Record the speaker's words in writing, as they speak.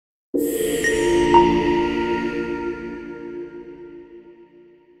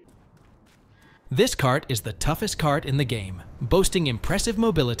This cart is the toughest cart in the game, boasting impressive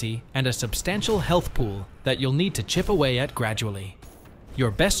mobility and a substantial health pool that you'll need to chip away at gradually.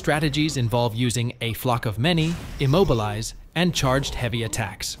 Your best strategies involve using a flock of many, Immobilize, and charged heavy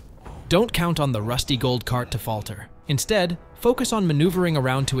attacks. Don't count on the rusty gold cart to falter. Instead, focus on maneuvering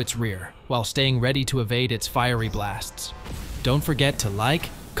around to its rear, while staying ready to evade its fiery blasts. Don't forget to like,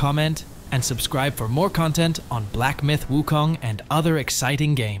 comment, and subscribe for more content on Black Myth WuKong and other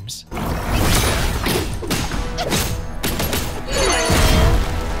exciting games.